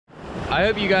I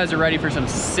hope you guys are ready for some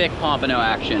sick Pompano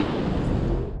action.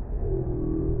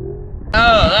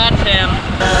 Oh, that's him.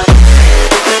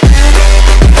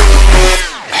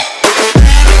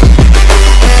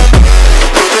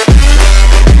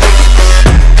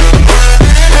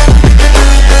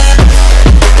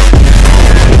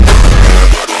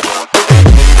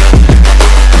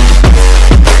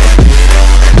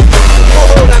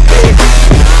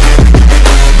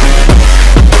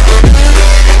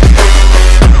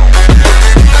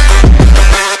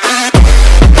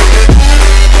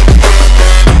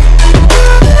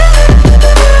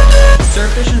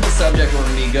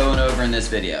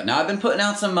 Video. Now I've been putting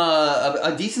out some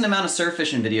a decent amount of surf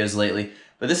fishing videos lately,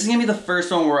 but this is gonna be the first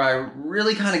one where I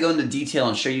really kind of go into detail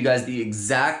and show you guys the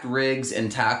exact rigs and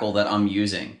tackle that I'm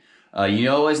using. You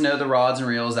always know the rods and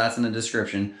reels, that's in the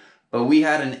description, but we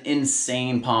had an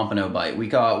insane Pompano bite. We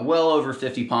caught well over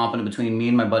 50 Pompano between me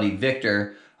and my buddy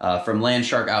Victor from Land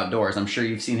Shark Outdoors. I'm sure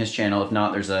you've seen his channel. If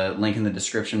not, there's a link in the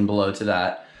description below to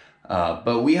that.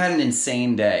 But we had an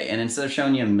insane day, and instead of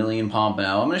showing you a million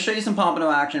Pompano, I'm going to show you some Pompano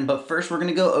action, but first we're going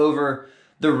to go over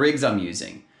the rigs I'm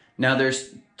using. Now there's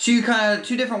two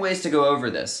different ways to go over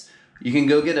this. You can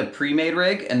go get a pre-made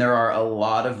rig, and there are a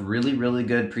lot of really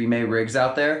good pre-made rigs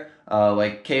out there.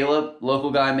 Like Caleb,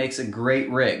 local guy, makes a great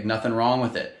rig, nothing wrong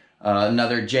with it.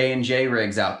 Another J&J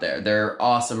rigs out there, they're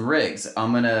awesome rigs.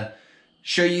 I'm going to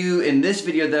show you in this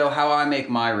video though how I make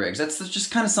my rigs. That's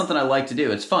just kind of something I like to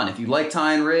do. It's fun. If you like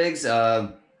tying rigs,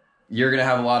 you're gonna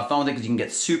have a lot of fun with it because you can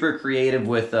get super creative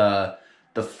with the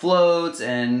floats,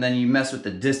 and then you mess with the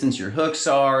distance your hooks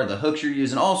are, the hooks you're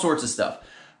using, all sorts of stuff.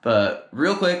 But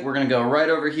real quick, we're gonna go right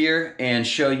over here and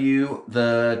show you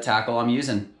the tackle I'm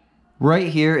using. Right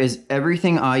here is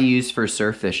everything I use for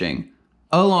surf fishing,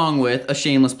 along with a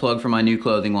shameless plug for my new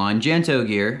clothing line, Janto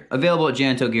Gear, available at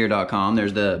jantogear.com.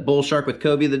 There's the bull shark with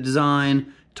Kobe the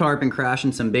design, tarpon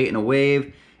crashing some bait in a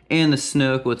wave, and the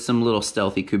snook with some little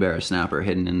stealthy Kubera snapper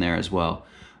hidden in there as well.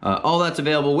 All that's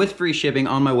available with free shipping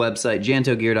on my website,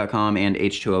 jantogear.com and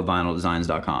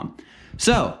h2ovinyldesigns.com.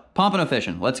 So, Pompano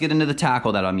fishing. Let's get into the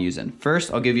tackle that I'm using.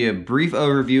 First, I'll give you a brief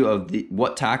overview of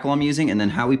what tackle I'm using and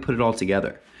then how we put it all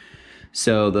together.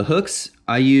 So the hooks,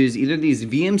 I use either these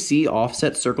VMC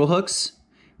offset circle hooks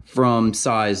from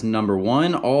size number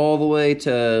 1 all the way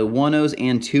to 1/0s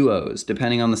and 2/0s,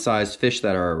 depending on the size fish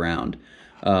that are around.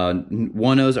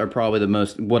 1/0s are probably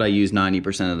what I use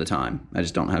 90% of the time. I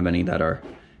just don't have any that are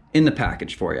in the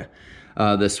package for you.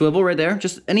 The swivel right there,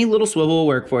 just any little swivel will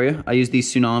work for you. I use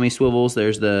these Tsunami swivels.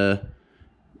 There's the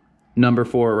number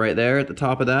 4 right there at the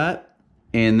top of that.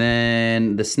 And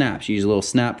then the snaps, you use a little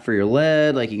snap for your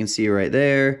lead, like you can see right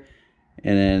there.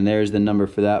 And then there's the number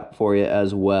for that for you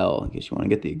as well, in case you want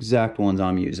to get the exact ones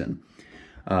I'm using.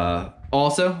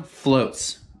 Also,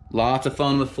 floats. Lots of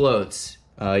fun with floats.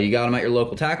 You got them at your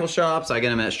local tackle shops. I get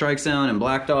them at Strike Zone and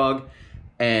Black Dog.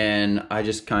 And I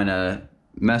just kind of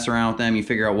mess around with them. You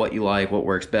figure out what you like, what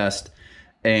works best.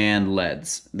 And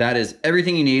leads. That is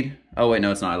everything you need. Oh wait,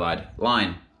 no, it's not, I lied.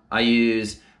 Line. I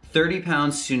use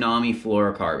 30-pound Tsunami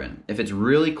florocarbon. If it's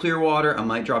really clear water, I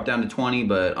might drop down to 20,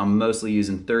 but I'm mostly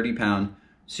using 30-pound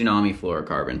Tsunami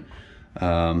fluorocarbon.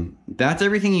 That's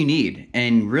everything you need.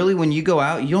 And really, when you go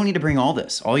out, you don't need to bring all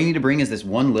this. All you need to bring is this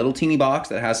one little teeny box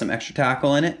that has some extra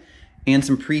tackle in it and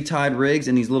some pre-tied rigs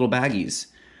in these little baggies.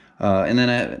 And then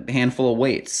a handful of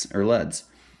weights or leads.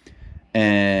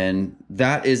 And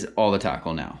that is all the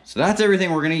tackle now. So that's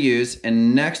everything we're gonna use.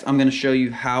 And next, I'm gonna show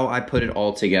you how I put it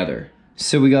all together.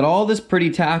 So we got all this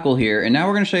pretty tackle here, and now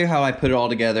we're gonna show you how I put it all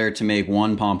together to make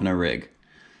one Pompano rig.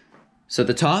 So at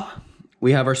the top,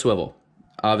 we have our swivel.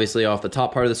 Obviously off the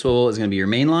top part of the swivel is gonna be your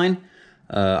main line.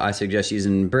 I suggest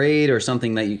using braid or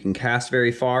something that you can cast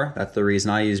very far. That's the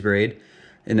reason I use braid.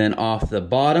 And then off the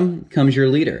bottom comes your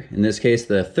leader. In this case,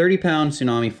 the 30-pound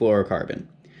Tsunami fluorocarbon.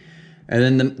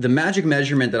 And then the magic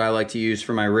measurement that I like to use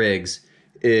for my rigs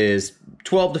is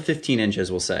 12 to 15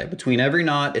 inches, we'll say. Between every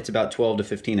knot, it's about 12 to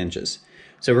 15 inches.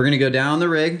 So we're gonna go down the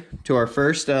rig to our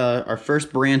first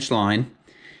branch line,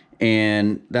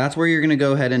 and that's where you're gonna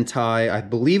go ahead and tie, I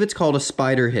believe it's called a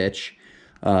spider hitch.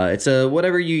 It's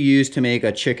whatever you use to make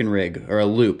a chicken rig or a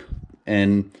loop.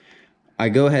 And I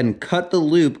go ahead and cut the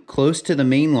loop close to the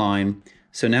main line.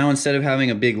 So now instead of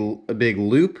having a big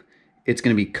loop, it's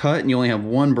gonna be cut and you only have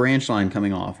one branch line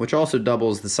coming off, which also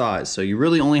doubles the size. So you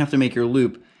really only have to make your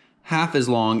loop half as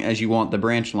long as you want the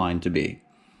branch line to be.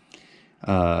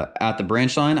 At the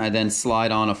branch line, I then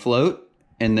slide on a float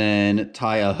and then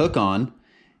tie a hook on.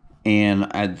 And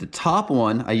at the top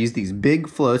one, I use these big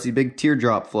floats, these big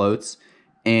teardrop floats,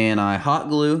 and I hot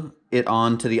glue it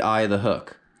onto the eye of the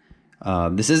hook.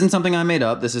 This isn't something I made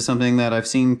up. This is something that I've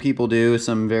seen people do,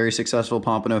 some very successful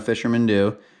pompano fishermen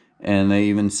do, and they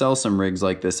even sell some rigs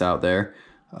like this out there.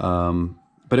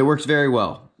 But it works very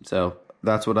well. So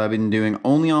that's what I've been doing.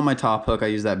 Only on my top hook, I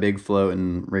use that big float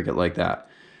and rig it like that.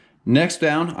 Next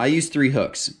down, I use 3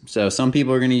 hooks. So some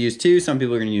people are going to use 2, some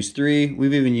people are going to use 3.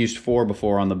 We've even used 4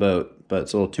 before on the boat, but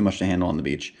it's a little too much to handle on the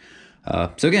beach.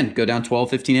 So again, go down 12,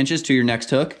 15 inches to your next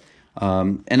hook.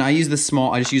 And I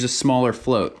just use a smaller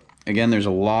float. Again, there's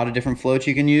a lot of different floats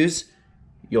you can use.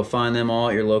 You'll find them all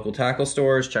at your local tackle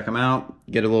stores. Check them out.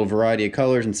 Get a little variety of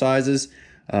colors and sizes.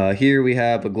 Here we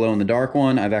have a glow-in-the-dark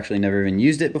one. I've actually never even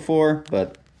used it before,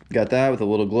 but got that with a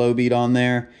little glow bead on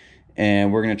there.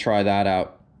 And we're going to try that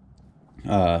out.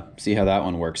 See how that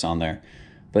one works on there.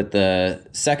 But the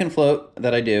second float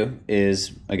that I do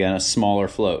is, again, a smaller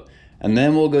float. And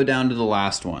then we'll go down to the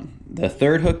last one. The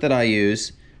third hook that I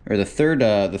use, or the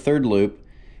third loop,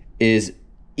 is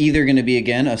either going to be,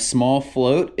 again, a small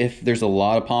float if there's a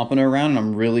lot of pompano around and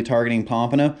I'm really targeting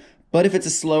pompano. But if it's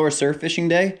a slower surf fishing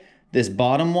day, this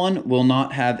bottom one will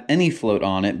not have any float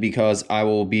on it because I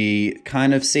will be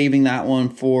kind of saving that one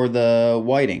for the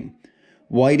whiting.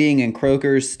 Whiting and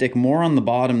croakers stick more on the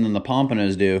bottom than the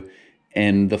pompanos do,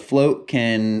 and the float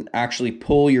can actually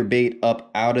pull your bait up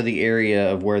out of the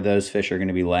area of where those fish are going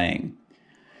to be laying.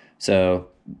 So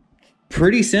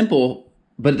pretty simple,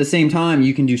 but at the same time,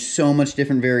 you can do so much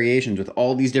different variations with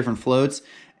all these different floats,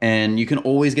 and you can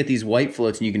always get these white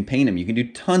floats and you can paint them. You can do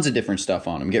tons of different stuff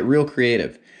on them. Get real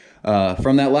creative.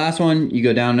 From that last one, you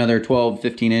go down another 12,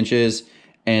 15 inches,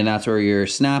 and that's where your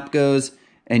snap goes,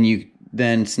 and you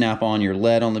then snap on your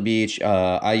lead on the beach.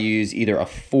 I use either a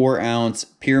 4-ounce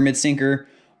pyramid sinker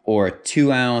or a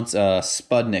 2-ounce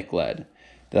Spudnik lead.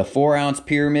 The 4-ounce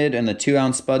pyramid and the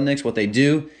 2-ounce Spudniks, what they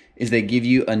do is they give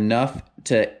you enough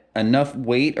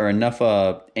weight or enough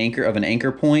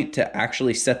anchor point to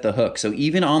actually set the hook. So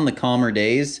even on the calmer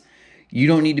days, you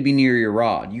don't need to be near your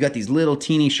rod. You got these little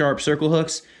teeny sharp circle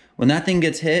hooks. When that thing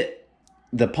gets hit,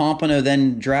 the pompano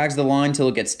then drags the line till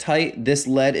it gets tight. This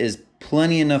lead is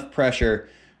plenty enough pressure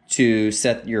to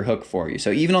set your hook for you. So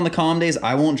even on the calm days,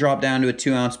 I won't drop down to a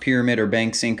 2-ounce pyramid or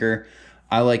bank sinker.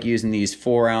 I like using these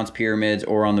 4-ounce pyramids,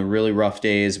 or on the really rough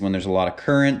days when there's a lot of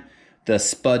current, the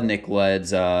Spudnik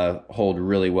leads hold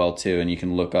really well too, and you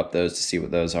can look up those to see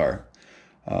what those are.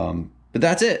 But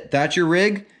that's it. That's your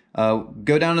rig.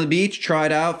 Go down to the beach, try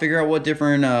it out, figure out what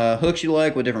different hooks you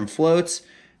like, what different floats,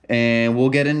 and we'll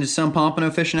get into some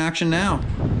pompano fishing action now.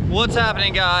 What's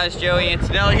happening, guys? Joey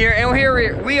Antonelli here, and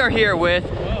we are here with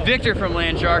Victor from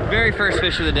Land Shark. Very first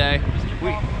fish of the day.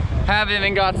 We haven't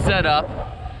even got set up,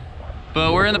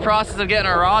 but we're in the process of getting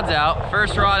our rods out.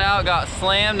 First rod out got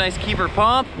slammed, nice keeper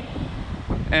pump,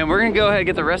 and we're gonna go ahead and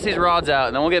get the rest of these rods out,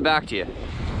 and then we'll get back to you.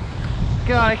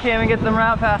 God, I can't even get them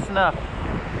out fast enough.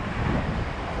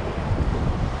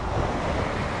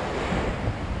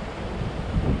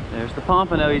 There's the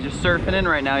pompano. He's just surfing in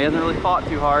right now. He hasn't really fought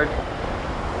too hard.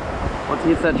 Once he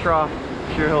hits that trough,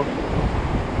 I'm sure he'll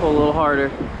pull a little harder.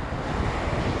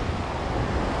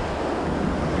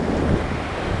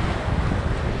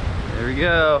 There we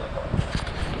go.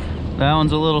 That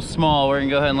one's a little small. We're gonna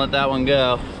go ahead and let that one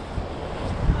go.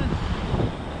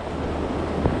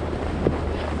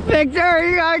 Victor,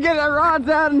 you gotta get the rods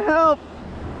out and help.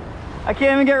 I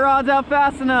can't even get rods out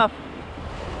fast enough.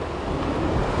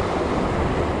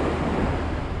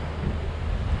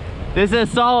 This is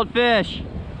a solid fish.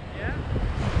 Yeah?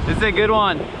 This is a good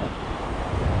one.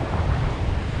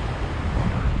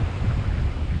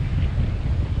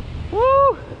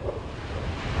 Woo!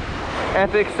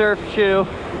 Epic surf chew.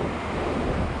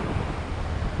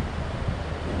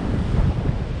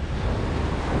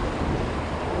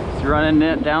 Just running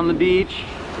it down the beach.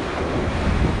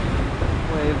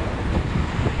 Wave.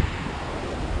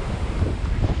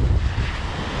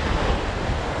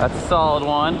 That's a solid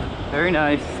one. Very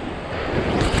nice.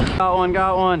 Got one,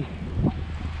 got one.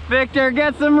 Victor,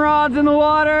 get some rods in the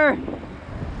water.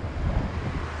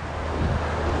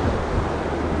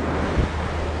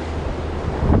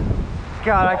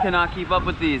 God, I cannot keep up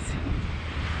with these.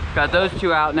 Got those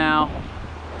 2 out now.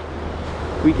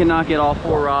 We cannot get all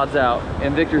 4 rods out,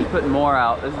 and Victor's putting more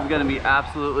out. This is gonna be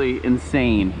absolutely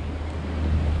insane.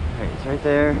 All right, it's right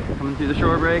there, coming through the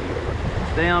shore break.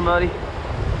 Stay on, buddy.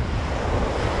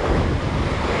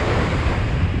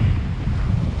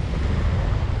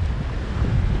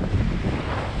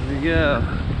 Go.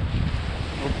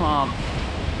 Little pump.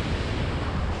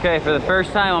 Okay, for the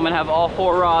first time, I'm gonna have all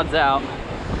 4 rods out.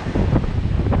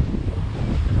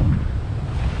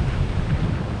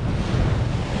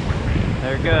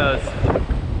 There it goes.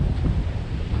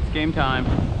 It's game time.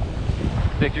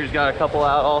 Victor's got a couple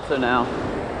out also now.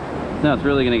 Now it's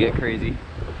really gonna get crazy.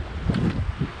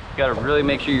 You gotta really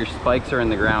make sure your spikes are in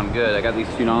the ground good. I got these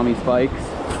Tsunami spikes.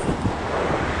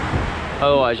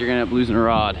 Otherwise you're gonna end up losing a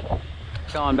rod.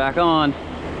 Going back on.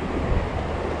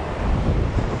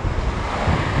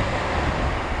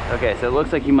 Okay, so it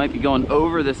looks like he might be going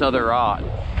over this other rod.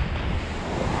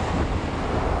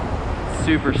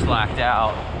 Super slacked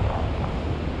out.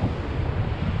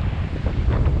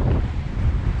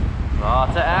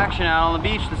 Lots of action out on the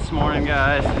beach this morning,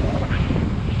 guys.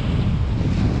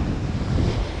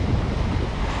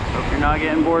 Hope you're not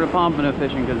getting bored of pompano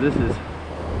fishing, because this is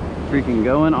freaking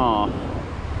going off.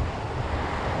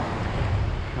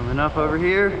 Coming up over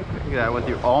here. Look at that, I went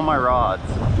through all my rods.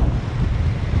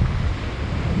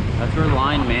 That's where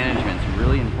line management's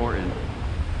really important.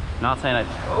 Not saying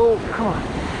oh, come on.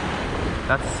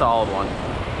 That's a solid one.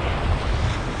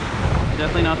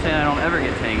 Definitely not saying I don't ever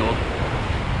get tangled,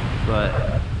 but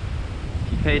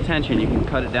if you pay attention, you can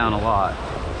cut it down a lot.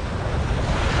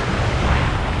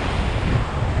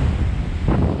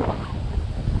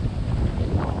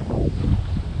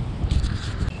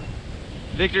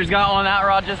 Victor's got one, that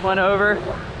rod just went over.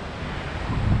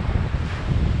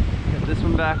 Get this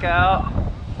one back out.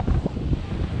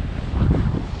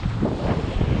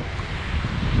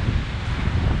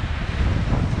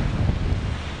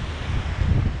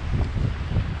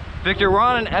 Victor, we're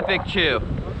on an epic chew.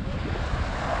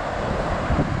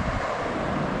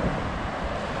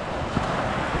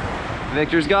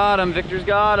 Victor's got him, Victor's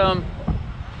got him.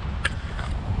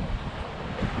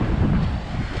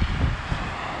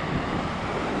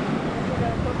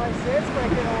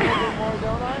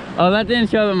 Oh, that didn't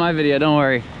show up in my video, don't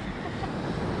worry.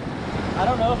 I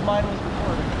don't know if mine was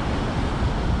recorded.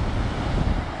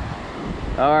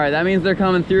 Alright, that means they're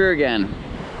coming through again. Maybe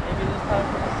this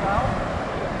time from the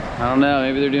south? I don't know,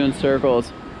 maybe they're doing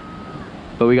circles.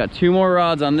 But we got 2 more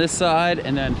rods on this side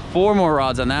and then 4 more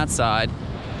rods on that side.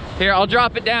 Here, I'll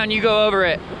drop it down, you go over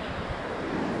it.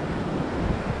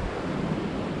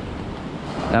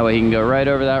 That way he can go right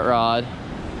over that rod.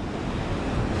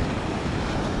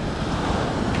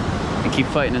 And keep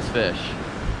fighting his fish.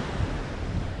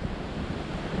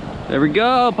 There we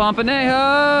go, Pompanejo!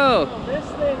 Oh, this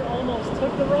thing almost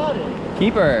took the rod in.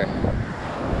 Keeper.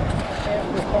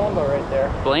 And the combo right there.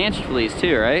 Blanched fleece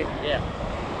too, right? Yeah.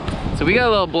 So we got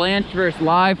a little blanched versus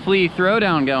live flea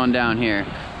throwdown going down here.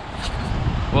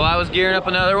 Well, I was gearing up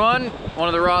another one. One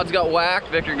of the rods got whacked.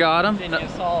 Victor got him.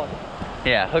 Solid.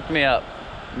 Yeah, hooked me up.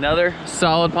 Another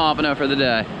solid pompano for the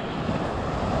day.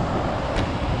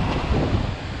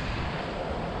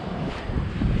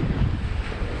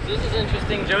 This is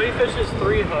interesting. Joey fishes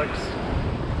 3 hooks,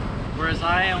 whereas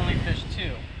I only fish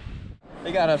 2.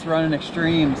 They got us running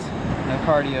extremes. No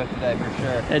cardio today for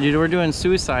sure. Yeah, dude, we're doing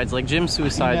suicides, like gym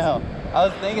suicides. I know. I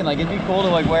was thinking like it'd be cool to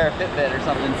like wear a Fitbit or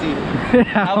something and see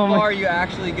how far you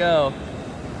actually go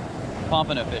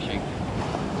pompano fishing.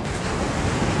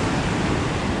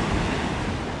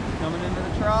 Coming into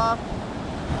the trough.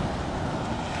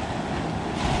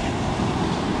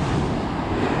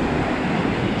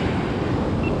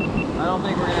 I don't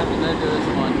think we're gonna have to measure this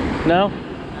one. No? No,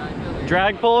 I feel like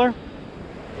Drag puller?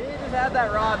 he just had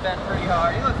that rod bent pretty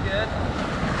hard. He looks good.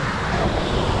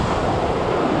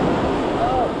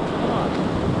 Oh, come on.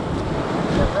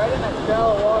 Get right in that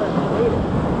shallow water.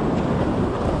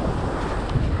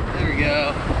 There we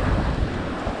go.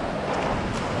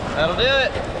 That'll do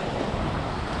it.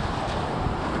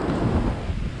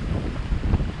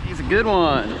 He's a good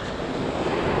one.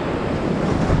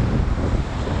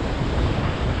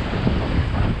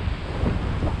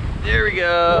 There we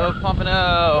go,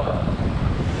 Pompano.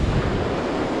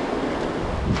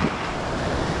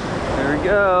 There we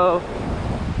go.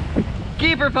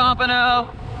 Keeper Pompano.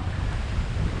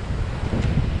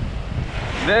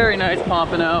 Very nice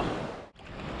Pompano.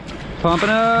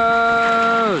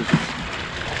 Pompanos.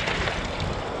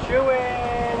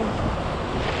 Chewing.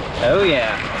 Oh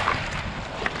yeah.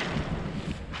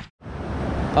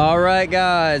 All right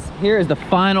guys, here is the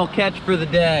final catch for the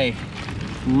day.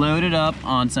 Loaded up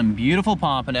on some beautiful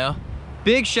pompano.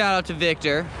 Big shout out to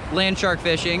Victor, Land Shark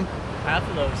Fishing. Half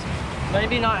of those.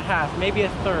 Maybe not half, maybe a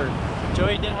third.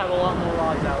 Joey did have a lot more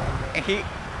rods out. He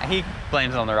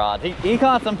blames on the rods. He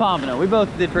caught some pompano. We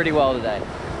both did pretty well today.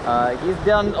 He's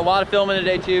done a lot of filming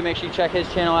today too. Make sure you check his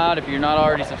channel out. If you're not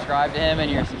already subscribed to him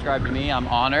and you're subscribed to me, I'm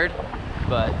honored.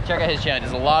 But check out his channel.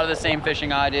 He does a lot of the same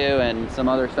fishing I do and some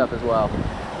other stuff as well.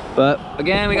 But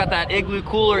again, we got that igloo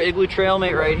cooler, igloo trail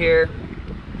mate right here.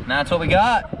 And that's what we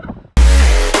got.